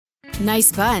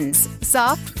Nice buns,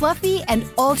 soft, fluffy, and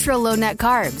ultra-low net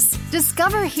carbs.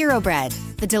 Discover Hero Bread,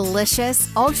 the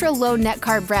delicious, ultra-low net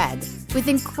carb bread with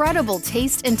incredible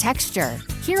taste and texture.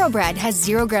 Hero Bread has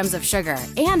 0 grams of sugar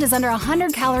and is under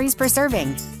 100 calories per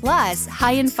serving. Plus,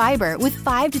 high in fiber with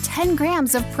 5 to 10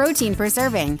 grams of protein per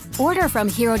serving. Order from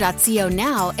hero.co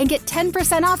now and get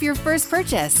 10% off your first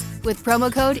purchase with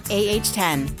promo code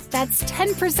AH10. That's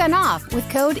 10% off with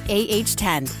code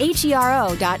AH10.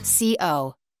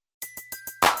 HERO.co.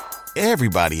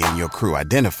 Everybody in your crew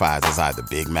identifies as either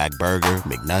Big Mac Burger,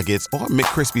 McNuggets, or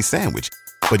McCrispy Sandwich.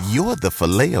 But you're the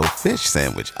Filet-O-Fish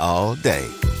Sandwich all day.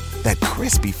 That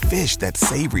crispy fish, that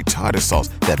savory tartar sauce,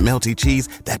 that melty cheese,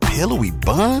 that pillowy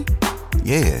bun.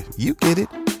 Yeah, you get it.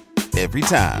 Every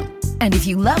time. And if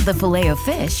you love the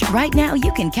Filet-O-Fish, right now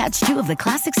you can catch 2 of the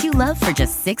classics you love for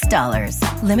just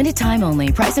 $6. Limited time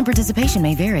only. Price and participation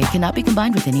may vary. Cannot be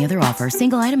combined with any other offer.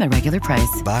 Single item at regular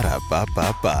price.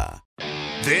 Ba-da-ba-ba-ba.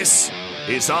 This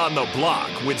is On the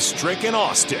Block with Strick and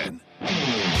Austin.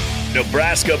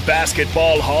 Nebraska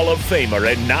Basketball Hall of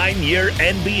Famer and 9-year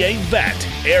NBA vet,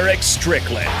 Eric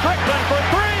Strickland. Strickland for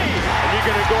 3! And you're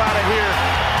going to go out of here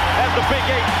as the Big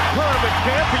 8 tournament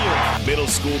champion. Middle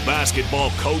school basketball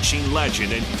coaching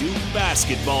legend and Duke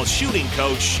basketball shooting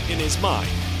coach in his mind,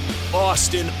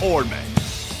 Austin Orman.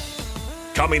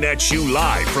 Coming at you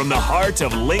live from the heart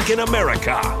of Lincoln,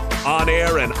 America. On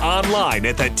air and online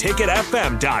at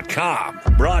theticketfm.com.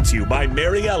 Brought to you by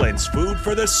Mary Ellen's Food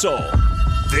for the Soul.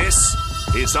 This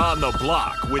is On the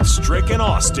Block with Strick and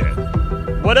Austin.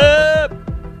 What up?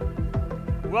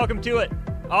 Welcome to it.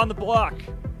 On the Block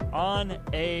on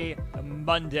a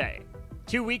Monday.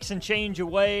 2 weeks and change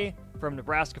away from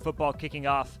Nebraska football kicking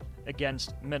off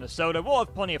against Minnesota. We'll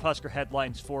have plenty of Husker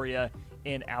headlines for you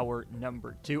in hour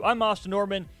number 2. I'm Austin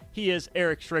Norman. He is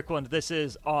Eric Strickland. This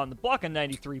is On the Block on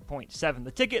 93.7.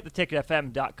 The Ticket,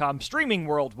 theticketfm.com, streaming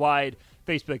worldwide,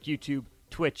 Facebook, YouTube,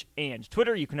 Twitch, and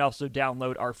Twitter. You can also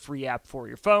download our free app for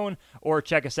your phone or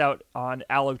check us out on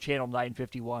Allo Channel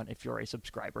 951 if you're a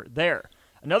subscriber there.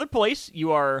 Another place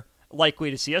you are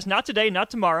likely to see us, not today, not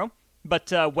tomorrow,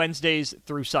 but Wednesdays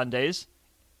through Sundays,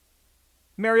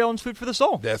 Mary Ellen's Food for the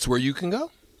Soul. That's where you can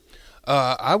go.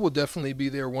 I will definitely be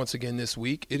there once again this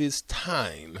week. It is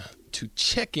time to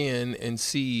check in and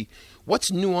see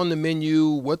what's new on the menu,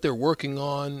 what they're working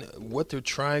on, what they're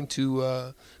trying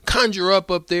to conjure up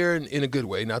there in a good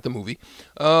way, not the movie,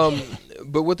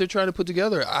 but what they're trying to put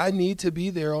together. I need to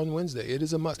be there on Wednesday. It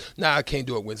is a must. Now, I can't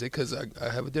do it Wednesday because I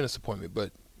have a dentist appointment,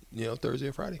 but, Thursday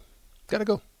or Friday. Got to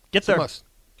go. Get there. It's a must.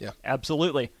 Yeah.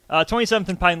 Absolutely. 27th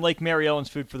and Pine Lake, Mary Ellen's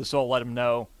Food for the Soul. Let them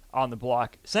know On the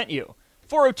Block sent you.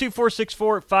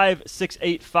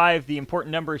 402-464-5685, the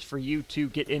important numbers for you to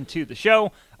get into the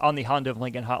show on the Honda of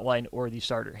Lincoln hotline or the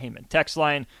Starter Heyman text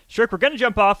line. Strick, we're going to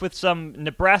jump off with some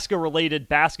Nebraska-related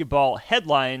basketball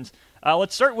headlines.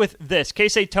 Let's start with this.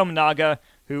 Keisei Tominaga,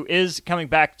 who is coming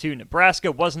back to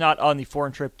Nebraska, was not on the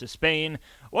foreign trip to Spain.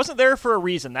 Wasn't there for a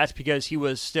reason. That's because he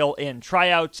was still in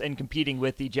tryouts and competing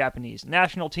with the Japanese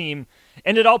national team,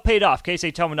 and it all paid off.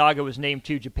 Keisei Tominaga was named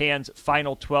to Japan's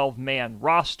final 12-man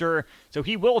roster, so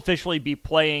he will officially be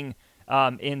playing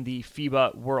in the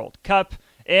FIBA World Cup.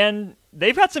 And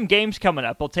they've got some games coming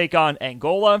up. They'll take on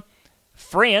Angola,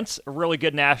 France, a really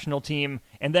good national team,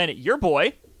 and then your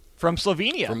boy from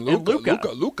Slovenia,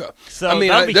 Luka. So I mean,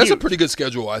 that's huge. a pretty good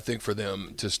schedule, I think, for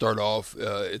them to start off.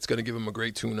 It's going to give them a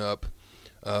great tune-up.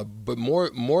 But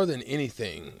more than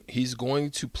anything, he's going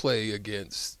to play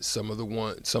against some of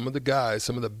the guys,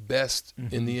 some of the best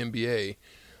in the NBA.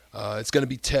 It's going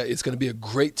to be a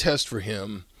great test for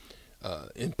him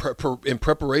in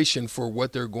preparation for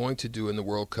what they're going to do in the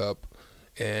World Cup,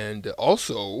 and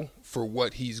also for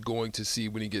what he's going to see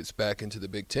when he gets back into the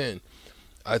Big Ten.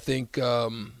 I think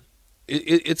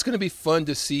it's going to be fun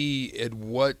to see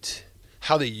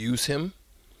how they use him.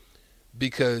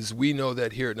 Because we know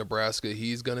that here at Nebraska,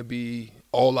 he's going to be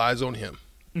all eyes on him.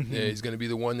 Mm-hmm. Yeah, he's going to be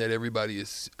the one that everybody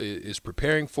is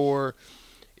preparing for,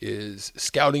 is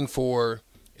scouting for,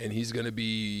 and he's going to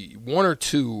be one or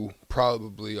two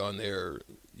probably on their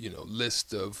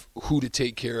list of who to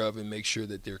take care of and make sure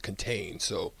that they're contained.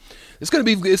 So it's going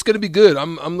to be good.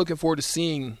 I'm looking forward to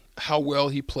seeing how well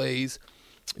he plays.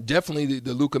 Definitely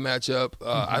the Luka matchup.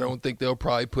 I don't think they'll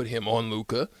probably put him on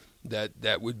Luka.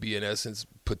 That would be in essence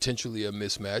potentially a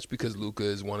mismatch because Luka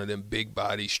is one of them big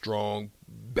body, strong,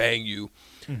 bang you.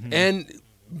 Mm-hmm. And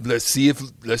let's see it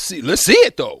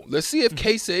though. Let's see if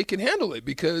Keisei can handle it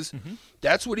because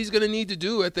that's what he's going to need to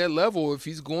do at that level. If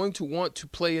he's going to want to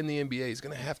play in the NBA, he's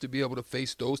going to have to be able to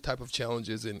face those type of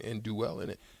challenges and do well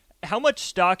in it. How much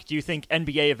stock do you think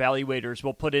NBA evaluators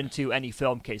will put into any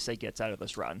film Keisei gets out of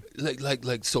this run?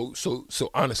 So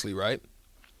honestly, right?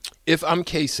 If I'm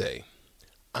Keisei,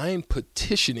 I'm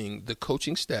petitioning the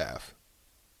coaching staff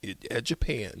at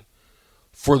Japan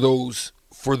for those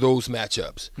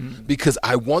matchups because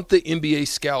I want the NBA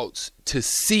scouts to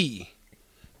see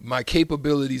my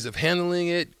capabilities of handling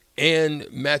it and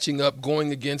matching up,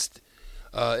 going against.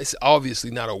 It's obviously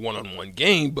not a one-on-one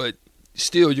game, but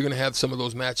still you're going to have some of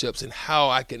those matchups and how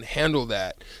I can handle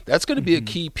that. That's going to be a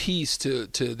key piece to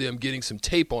them getting some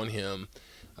tape on him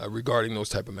regarding those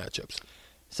type of matchups.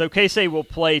 So Keisei will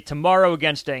play tomorrow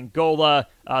against Angola,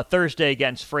 Thursday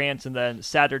against France, and then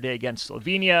Saturday against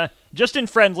Slovenia. Just in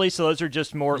friendly, so those are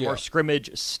just more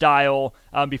scrimmage style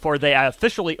before they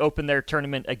officially open their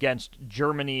tournament against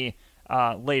Germany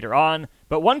later on.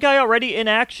 But one guy already in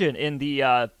action in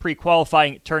the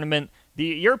pre-qualifying tournament, the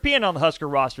European on the Husker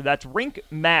roster, that's Rienk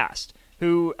Mast,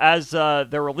 who, as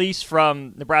the release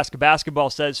from Nebraska basketball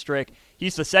says, Strick,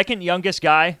 he's the second youngest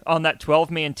guy on that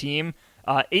 12-man team.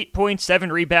 8 points, 7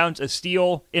 rebounds, a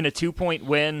steal in a 2-point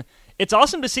win. It's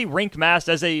awesome to see Rienk Mast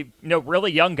as a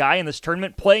really young guy in this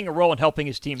tournament playing a role in helping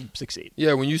his team succeed.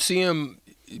 Yeah, when you see him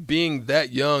being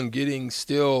that young, getting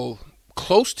still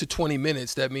close to 20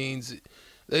 minutes, that means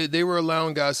they were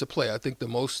allowing guys to play. I think the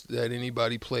most that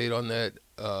anybody played on that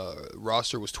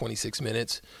roster was 26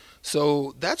 minutes.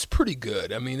 So that's pretty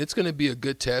good. I mean, it's going to be a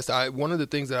good test. One of the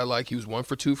things that I like, he was 1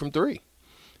 for 2 from 3.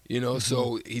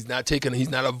 So he's not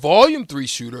a volume 3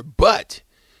 shooter, but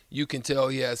you can tell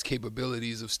he has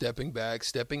capabilities of stepping back,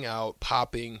 stepping out,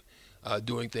 popping,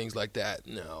 doing things like that.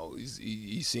 Now,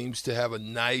 he seems to have a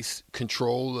nice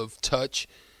control of touch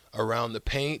around the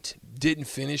paint. Didn't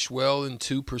finish well in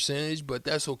 2%, but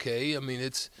that's okay. I mean,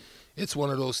 it's one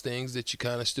of those things that you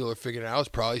kind of still are figuring out. He's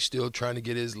probably still trying to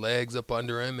get his legs up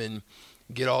under him and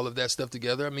get all of that stuff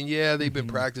together. I mean, yeah, they've been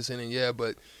practicing, and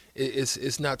but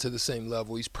it's not to the same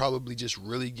level. He's probably just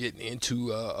really getting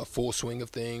into a full swing of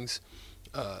things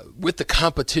with the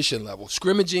competition level.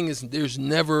 Scrimmaging there's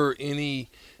never any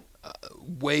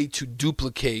way to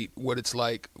duplicate what it's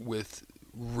like with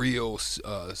real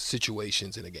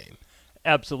situations in a game.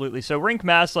 Absolutely. So Rienk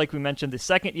Mast, like we mentioned, the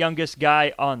second youngest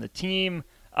guy on the team,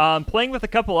 playing with a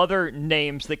couple other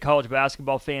names that college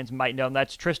basketball fans might know. And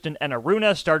that's Tristan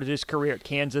Enaruna, started his career at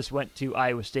Kansas, went to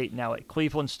Iowa State, now at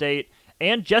Cleveland State.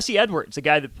 And Jesse Edwards, a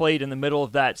guy that played in the middle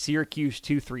of that Syracuse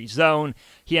 2-3 zone.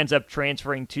 He ends up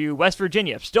transferring to West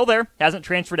Virginia. Still there, hasn't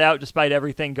transferred out despite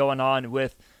everything going on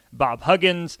with Bob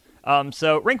Huggins.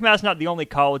 So Rienk Mast not the only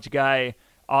college guy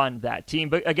on that team.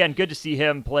 But again, good to see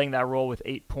him playing that role with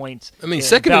 8 points. I mean,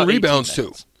 second in rebounds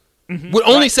too. With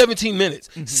only 17 minutes.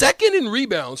 Second in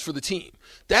rebounds for the team.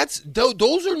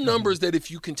 Those are numbers that if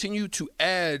you continue to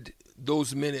add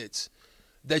those minutes,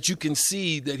 that you can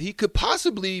see that he could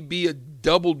possibly be a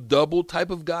double-double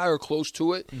type of guy or close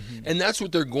to it. And that's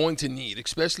what they're going to need,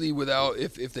 especially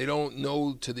if they don't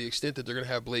know to the extent that they're going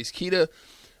to have Blaise Keita,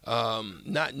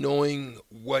 not knowing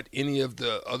what any of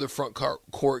the other front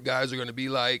court guys are going to be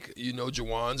like.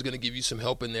 Jawan's going to give you some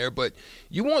help in there, but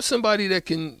you want somebody that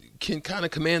can kind of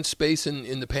command space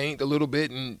in the paint a little bit,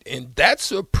 and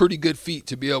that's a pretty good feat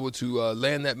to be able to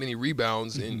land that many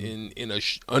rebounds in a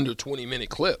under 20-minute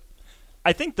clip.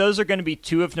 I think those are going to be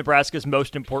two of Nebraska's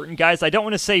most important guys. I don't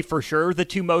want to say for sure the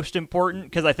two most important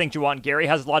because I think Juwan Gary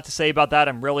has a lot to say about that.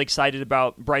 I'm really excited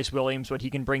about Bryce Williams, what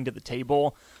he can bring to the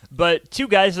table. But two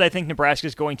guys that I think Nebraska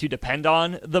is going to depend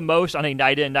on the most on a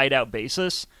night-in, night-out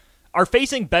basis are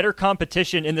facing better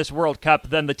competition in this World Cup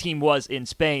than the team was in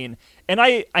Spain. And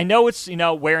I know it's,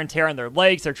 wear and tear on their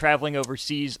legs. They're traveling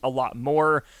overseas a lot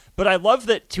more. But I love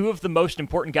that two of the most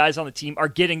important guys on the team are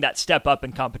getting that step up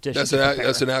in competition.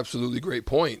 That's an absolutely great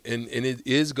point. And it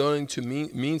is going to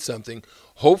mean something.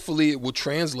 Hopefully it will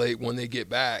translate when they get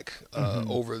back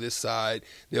over this side.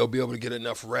 They'll be able to get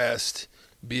enough rest,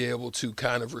 be able to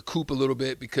kind of recoup a little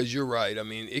bit, because you're right. I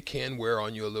mean, it can wear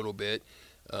on you a little bit.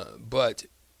 But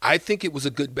I think it was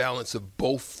a good balance of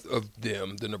both of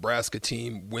them, the Nebraska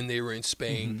team, when they were in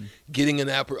Spain, getting an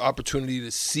opportunity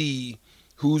to see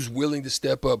who's willing to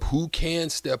step up, who can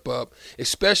step up,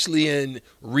 especially in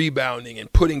rebounding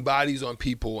and putting bodies on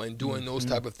people and doing those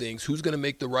type of things, who's going to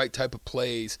make the right type of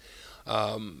plays.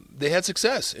 They had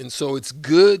success, and so it's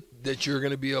good that you're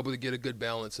going to be able to get a good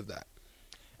balance of that.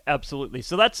 Absolutely.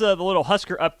 So that's the little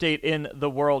Husker update in the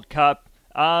World Cup.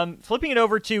 Flipping it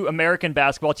over to American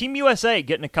basketball, Team USA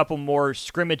getting a couple more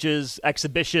scrimmages,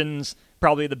 exhibitions,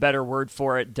 probably the better word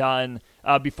for it, done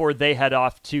before they head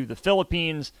off to the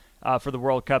Philippines for the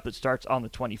World Cup that starts on the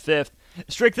 25th.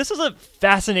 Strick, this is a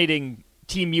fascinating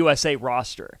Team USA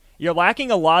roster. you're lacking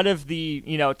a lot of the,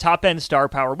 top-end star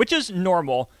power, which is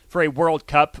normal for a World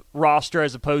Cup roster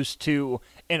as opposed to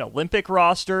an Olympic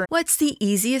roster. What's the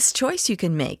easiest choice you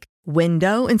can make?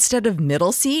 Window instead of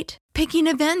middle seat? Picking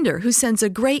a vendor who sends a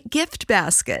great gift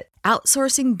basket?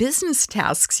 Outsourcing business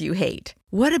tasks you hate?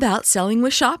 What about selling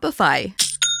with Shopify?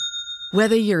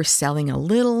 Whether you're selling a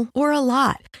little or a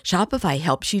lot, Shopify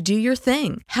helps you do your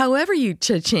thing, however you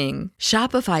cha-ching.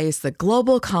 Shopify is the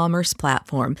global commerce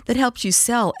platform that helps you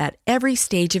sell at every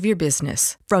stage of your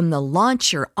business. From the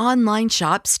launch your online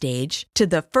shop stage to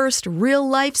the first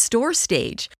real-life store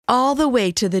stage, all the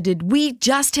way to the did we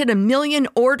just hit 1 million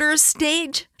orders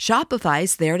stage.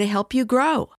 Shopify's there to help you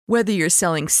grow. Whether you're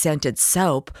selling scented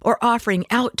soap or offering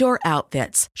outdoor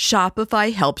outfits,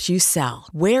 Shopify helps you sell.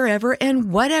 Wherever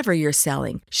and whatever you're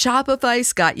selling,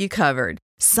 Shopify's got you covered.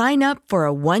 Sign up for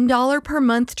a $1 per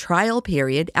month trial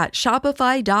period at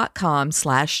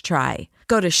shopify.com/try.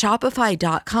 Go to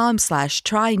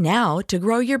shopify.com/try now to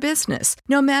grow your business,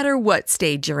 no matter what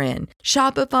stage you're in.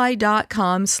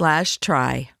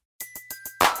 Shopify.com/try.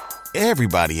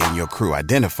 Everybody in your crew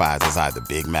identifies as either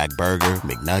Big Mac Burger,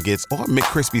 McNuggets, or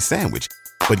McCrispy Sandwich.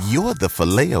 But you're the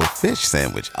Filet-O-Fish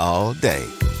Sandwich all day.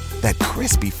 That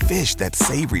crispy fish, that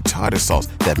savory tartar sauce,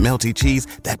 that melty cheese,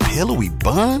 that pillowy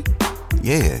bun.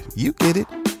 Yeah, you get it.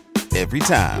 Every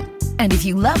time. And if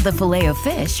you love the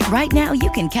Filet-O-Fish, right now you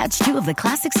can catch 2 of the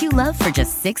classics you love for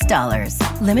just $6.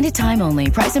 Limited time only.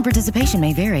 Price and participation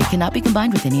may vary. Cannot be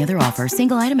combined with any other offer.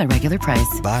 Single item at regular price.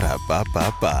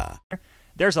 Ba-da-ba-ba-ba.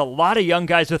 There's a lot of young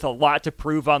guys with a lot to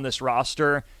prove on this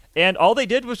roster, and all they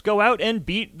did was go out and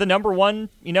beat the number 1,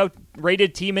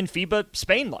 rated team in FIBA,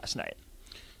 Spain, last night.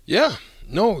 Yeah,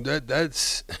 no,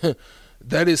 that's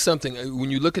that is something. When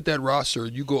you look at that roster,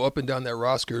 you go up and down that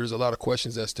roster. There's a lot of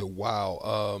questions as to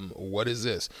what is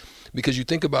this? Because you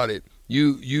think about it,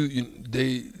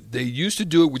 they used to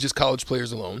do it with just college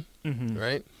players alone,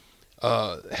 right?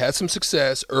 Had some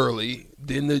success early,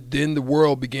 then the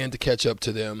world began to catch up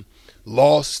to them.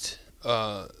 Lost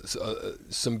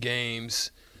some games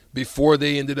before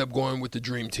they ended up going with the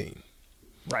Dream Team.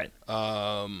 Right.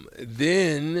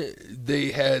 Then they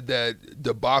had that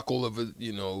debacle of a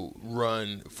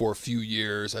run for a few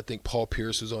years. I think Paul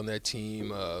Pierce was on that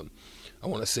team. I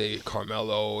want to say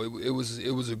Carmelo. It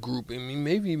was a group. I mean,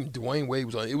 maybe even Dwayne Wade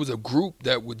was on. It was a group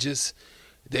that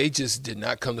they just did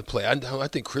not come to play. I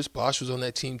think Chris Bosh was on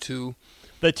that team too.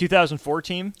 The 2004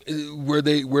 team? Where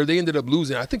they ended up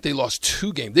losing. I think they lost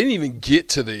 2 games. They didn't even get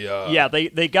to the Yeah,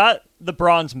 they got the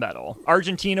bronze medal.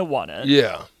 Argentina won it.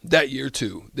 Yeah, that year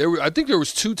too. I think there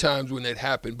was 2 times when that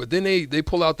happened, but then they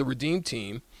pull out the Redeem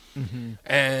Team.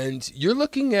 And you're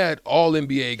looking at all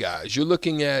NBA guys. You're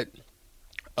looking at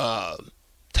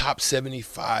top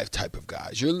 75 type of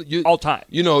guys. You're all time.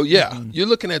 You're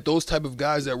looking at those type of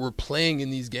guys that were playing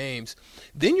in these games.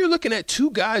 Then you're looking at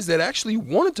 2 guys that actually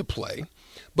wanted to play.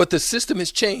 But the system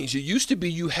has changed. It used to be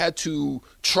you had to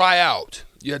try out.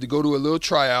 You had to go to a little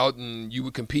tryout, and you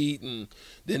would compete, and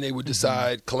then they would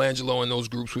decide, Colangelo and those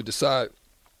groups would decide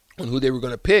on who they were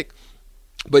going to pick.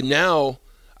 But now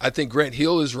I think Grant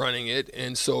Hill is running it,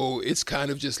 and so it's kind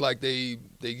of just like they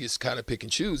just kind of pick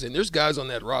and choose. And there's guys on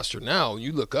that roster now, and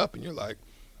you look up, and you're like,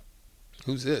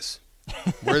 who's this?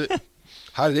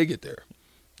 How did they get there?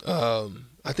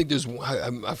 I think there's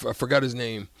I forgot his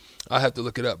name. I have to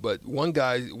look it up. But one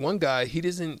guy, he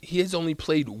has only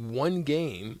played 1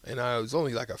 game, and I was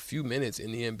only like a few minutes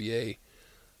in the NBA.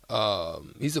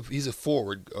 He's a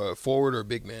forward or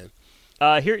big man.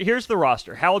 Here's the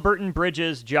roster: Halliburton,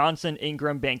 Bridges, Johnson,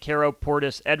 Ingram, Banchero,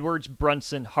 Portis, Edwards,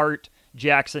 Brunson, Hart,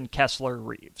 Jackson, Kessler,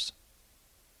 Reeves.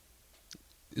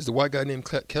 Is the white guy named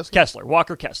Kessler? Kessler,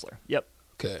 Walker Kessler. Yep.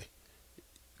 Okay.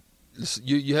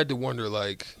 You had to wonder,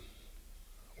 like,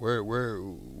 where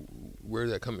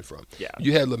is that coming from? Yeah.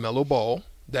 You had LaMelo Ball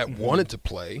that wanted to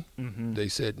play. They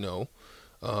said no.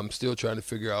 Still trying to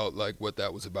figure out like what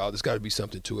that was about. There's got to be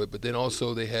something to it. But then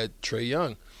also they had Trae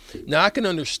Young. Now I can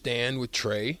understand with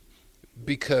Trae,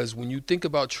 because when you think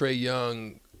about Trae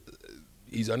Young,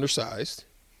 he's undersized.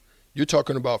 You're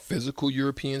talking about physical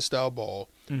European style ball.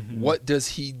 What does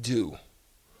he do?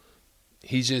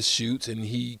 He just shoots, and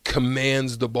he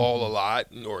commands the ball a lot,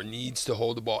 or needs to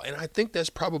hold the ball. And I think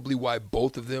that's probably why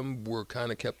both of them were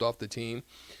kind of kept off the team.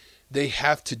 They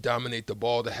have to dominate the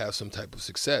ball to have some type of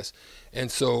success. And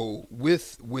so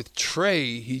with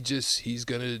Trae, he's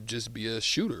going to just be a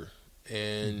shooter.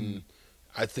 And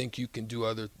I think you can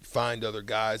find other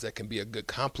guys that can be a good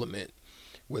complement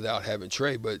without having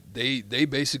Trae. But they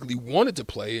basically wanted to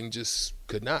play and just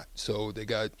could not. So they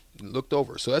got looked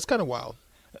over. So that's kind of wild.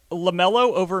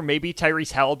 LaMelo over maybe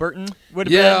Tyrese Halliburton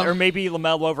would have been, or maybe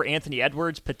LaMelo over Anthony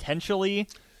Edwards potentially.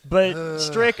 But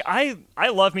Strick, I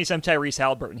love me some Tyrese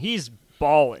Halliburton. He's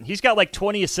balling. He's got like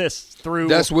 20 assists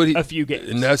through a few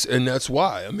games. And that's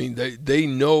why. I mean, they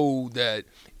know that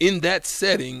in that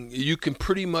setting, you can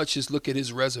pretty much just look at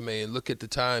his resume and look at the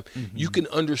time. Mm-hmm. You can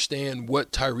understand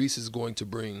what Tyrese is going to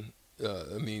bring.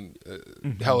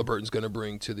 Halliburton's going to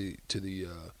bring to the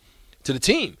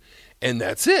team, and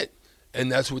that's it.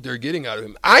 And that's what they're getting out of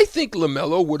him. I think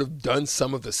LaMelo would have done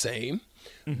some of the same,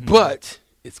 but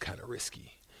it's kind of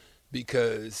risky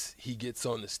because he gets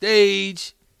on the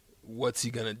stage. What's he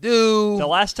going to do? The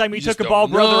last time he took a ball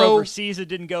brother overseas, it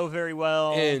didn't go very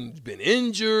well. And been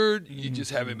injured. You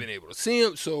just haven't been able to see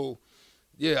him. So,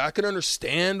 yeah, I can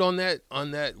understand on that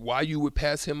why you would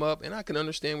pass him up. And I can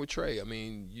understand with Trey. I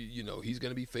mean, you know, he's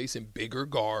going to be facing bigger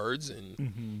guards.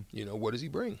 And, you know, what does he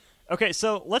bring? Okay,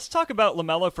 so let's talk about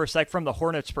LaMelo for a sec from the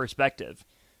Hornets' perspective.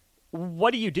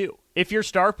 What do you do? If your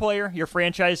star player, your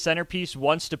franchise centerpiece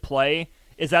wants to play,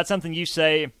 is that something you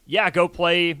say, yeah, go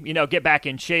play, you know, get back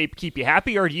in shape, keep you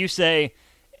happy? Or do you say,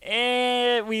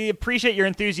 we appreciate your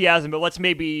enthusiasm, but let's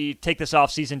maybe take this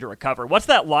offseason to recover? What's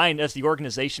that line as the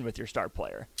organization with your star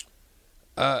player?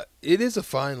 It is a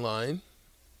fine line.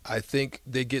 I think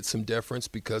they get some deference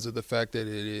because of the fact that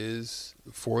it is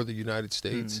for the United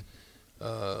States.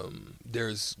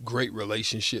 There's great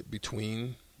relationship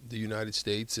between the United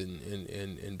States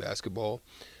and basketball.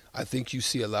 I think you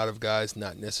see a lot of guys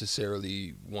not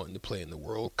necessarily wanting to play in the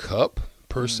World Cup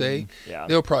per se. Yeah.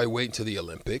 They'll probably wait until the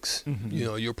Olympics. You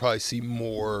know, you'll probably see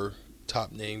more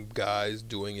top name guys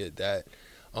doing it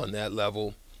on that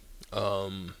level.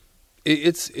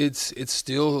 It's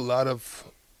still a lot of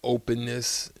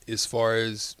openness as far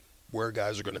as where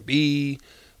guys are going to be,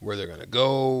 where they're going to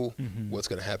go, what's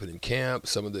going to happen in camp,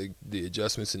 some of the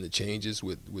adjustments and the changes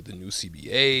with the new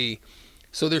CBA.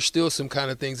 So there's still some kind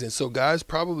of things. And so guys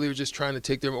probably are just trying to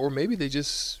take them, or maybe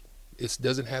it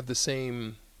doesn't have the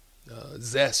same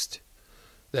zest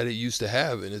that it used to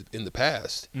have in the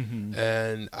past.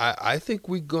 And I think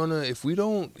if we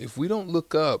don't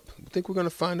look up, I think we're going to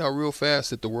find out real fast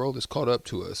that the world is caught up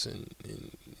to us and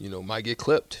you know, might get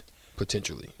clipped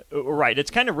potentially. Right. It's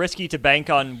kind of risky to bank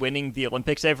on winning the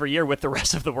Olympics every year with the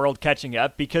rest of the world catching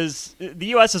up because the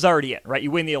U.S. is already in, right?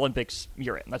 You win the Olympics,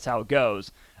 you're in. That's how it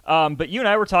goes. But you and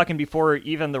I were talking before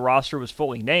even the roster was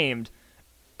fully named.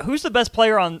 Who's the best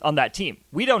player on that team?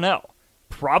 We don't know.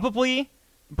 Probably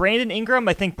Brandon Ingram.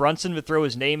 I think Brunson would throw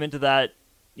his name into that,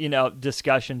 you know,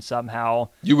 discussion somehow.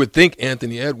 You would think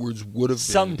Anthony Edwards would have been.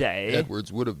 Someday.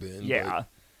 Edwards would have been. Yeah.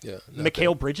 Yeah.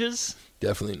 Mikal Bridges?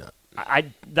 Definitely not.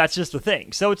 That's just the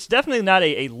thing. So it's definitely not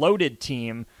a loaded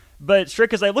team. But,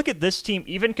 Strick, as I look at this team,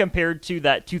 even compared to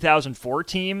that 2004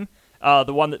 team,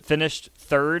 the one that finished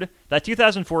third, that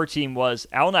 2004 team was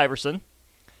Allen Iverson,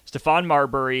 Stephon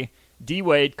Marbury,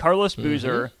 D-Wade, Carlos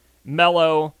Boozer,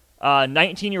 Melo,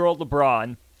 19-year-old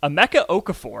LeBron, Emeka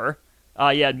Okafor.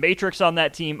 You had Matrix on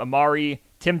that team, Amari,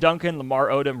 Tim Duncan, Lamar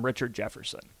Odom, Richard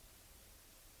Jefferson.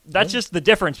 That's just the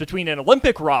difference between an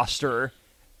Olympic roster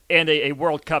and a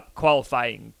World Cup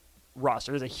qualifying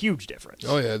roster. There's a huge difference.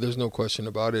 Oh, yeah, there's no question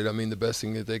about it. I mean, the best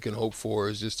thing that they can hope for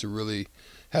is just to really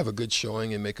have a good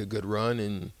showing and make a good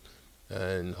run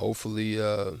and hopefully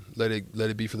let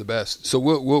it be for the best. So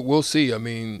we'll see. I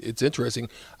mean, it's interesting.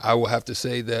 I will have to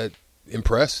say that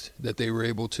impressed that they were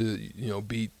able to, you know,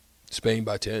 beat Spain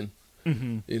by 10.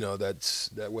 You know,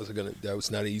 that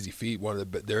was not an easy feat.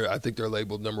 I think they're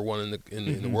labeled number one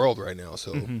in the world right now.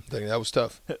 So I think that was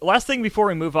tough. Last thing before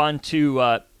we move on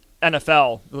to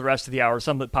NFL, the rest of the hour,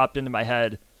 something that popped into my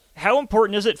head. How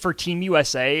important is it for Team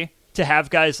USA to have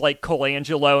guys like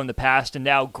Colangelo in the past and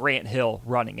now Grant Hill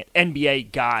running it?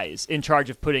 NBA guys in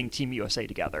charge of putting Team USA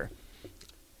together.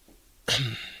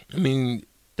 I mean,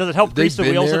 does it help grease the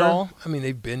wheels at all? I mean,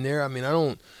 they've been there. I mean,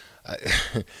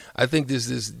 I think this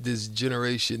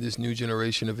new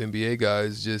generation of NBA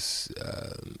guys just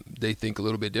they think a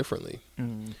little bit differently.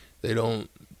 They don't.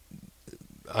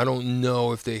 I don't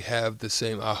know if they have the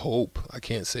same. I hope. I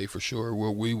can't say for sure.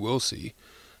 We will see.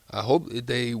 I hope that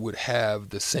they would have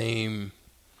the same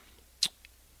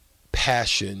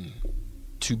passion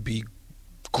to be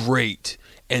great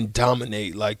and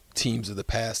dominate like teams of the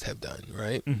past have done.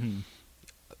 Right.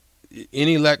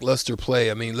 Any lackluster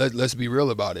play, I mean, let's be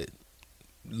real about it.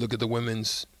 Look at the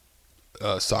women's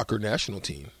soccer national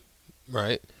team,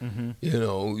 right? You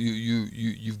know,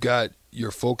 you've got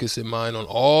your focus in mind on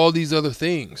all these other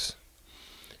things,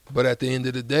 but at the end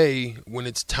of the day, when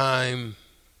it's time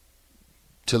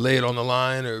to lay it on the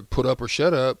line or put up or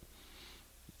shut up,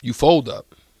 you fold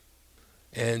up.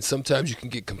 And sometimes you can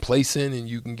get complacent and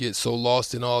you can get so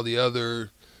lost in all the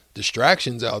other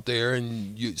distractions out there,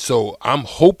 and so I'm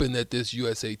hoping that this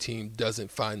USA team doesn't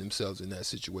find themselves in that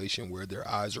situation where their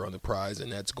eyes are on the prize,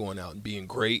 and that's going out and being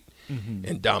great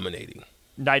and dominating.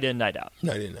 Night in, night out.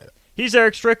 Night in, night out. He's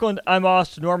Eric Strickland. I'm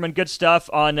Austin Norman. Good stuff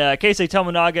on Keisei,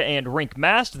 Tominaga, and Rienk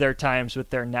Mast, their times with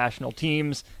their national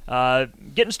teams.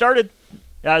 Getting started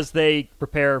as they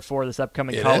prepare for this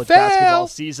upcoming college basketball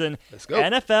season. Let's go.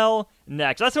 NFL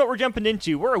next. That's what we're jumping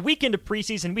into. We're a week into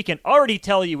preseason. We can already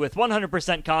tell you with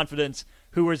 100% confidence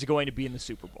who is going to be in the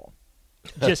Super Bowl.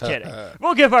 Just kidding.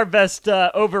 We'll give our best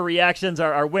overreactions,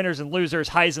 our winners and losers,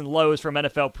 highs and lows from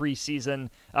NFL preseason,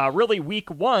 really week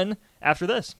one after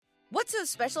this. What's so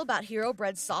special about Hero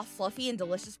Bread's soft, fluffy, and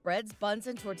delicious breads, buns,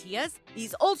 and tortillas?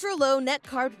 These ultra-low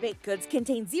net-carb baked goods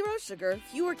contain zero sugar,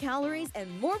 fewer calories,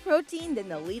 and more protein than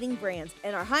the leading brands,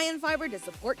 and are high in fiber to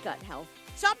support gut health.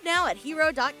 Shop now at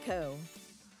hero.co.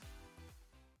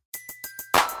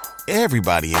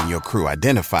 Everybody in your crew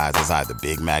identifies as either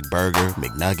Big Mac Burger,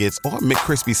 McNuggets, or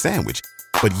McCrispy Sandwich.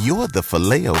 But you're the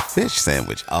Filet-O-Fish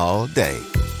Sandwich all day.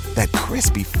 That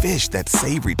crispy fish, that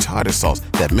savory tartar sauce,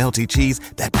 that melty cheese,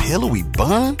 that pillowy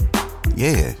bun.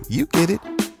 Yeah, you get it.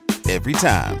 Every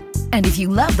time. And if you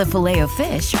love the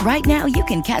Filet-O-Fish, right now you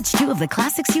can catch 2 of the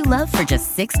classics you love for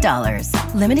just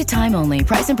 $6. Limited time only.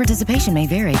 Price and participation may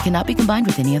vary. Cannot be combined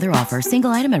with any other offer.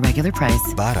 Single item at regular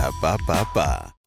price. Ba-da-ba-ba-ba.